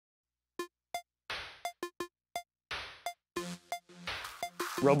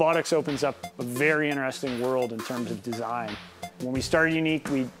Robotics opens up a very interesting world in terms of design. When we started Unique,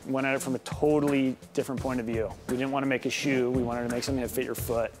 we went at it from a totally different point of view. We didn't want to make a shoe, we wanted to make something that fit your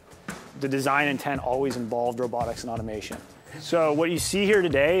foot. The design intent always involved robotics and automation. So what you see here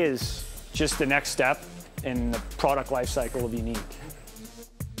today is just the next step in the product life cycle of Unique.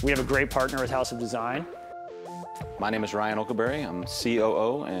 We have a great partner with House of Design. My name is Ryan Oakelberry. I'm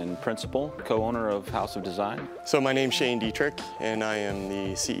COO and principal, co-owner of House of Design. So my name's Shane Dietrich, and I am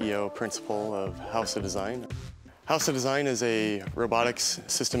the CEO principal of House of Design. House of Design is a robotics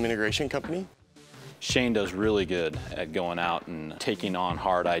system integration company. Shane does really good at going out and taking on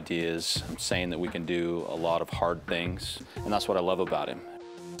hard ideas and saying that we can do a lot of hard things, and that's what I love about him.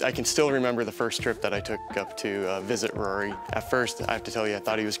 I can still remember the first trip that I took up to visit Rory. At first, I have to tell you, I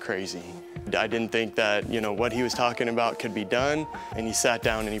thought he was crazy. I didn't think that, what he was talking about could be done, and he sat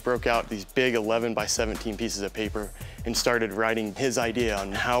down and he broke out these big 11 by 17 pieces of paper and started writing his idea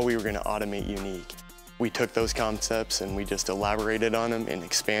on how we were going to automate Unique. We took those concepts and we just elaborated on them and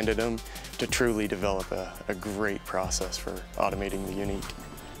expanded them to truly develop a great process for automating the Unique.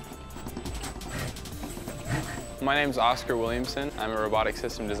 My name is Oscar Williamson. I'm a robotic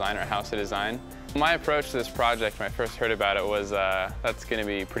system designer at House of Design. My approach to this project when I first heard about it was that's going to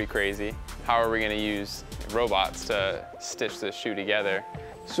be pretty crazy. How are we going to use robots to stitch this shoe together?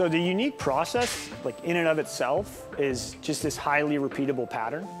 So the Unique process, in and of itself, is just this highly repeatable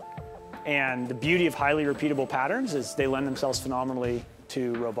pattern. And the beauty of highly repeatable patterns is they lend themselves phenomenally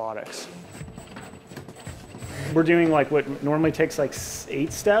to robotics. We're doing what normally takes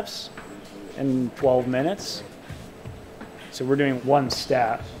 8 steps in 12 minutes. So we're doing 1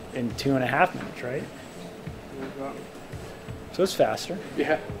 step in 2.5 minutes, right? So it's faster.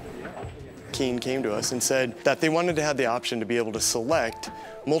 Yeah. Keen came to us and said that they wanted to have the option to be able to select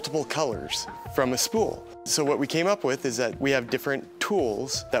multiple colors from a spool. So what we came up with is that we have different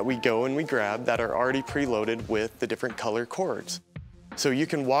tools that we go and we grab that are already preloaded with the different color cords. So you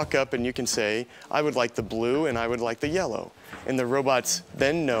can walk up and you can say, I would like the blue and I would like the yellow. And the robots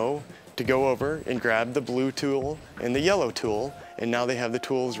then know to go over and grab the blue tool and the yellow tool, and now they have the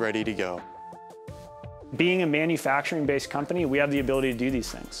tools ready to go. Being a manufacturing-based company, we have the ability to do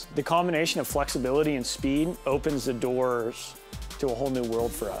these things. The combination of flexibility and speed opens the doors to a whole new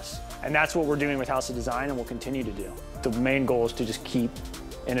world for us. And that's what we're doing with House of Design and we'll continue to do. The main goal is to just keep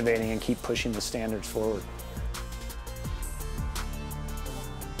innovating and keep pushing the standards forward.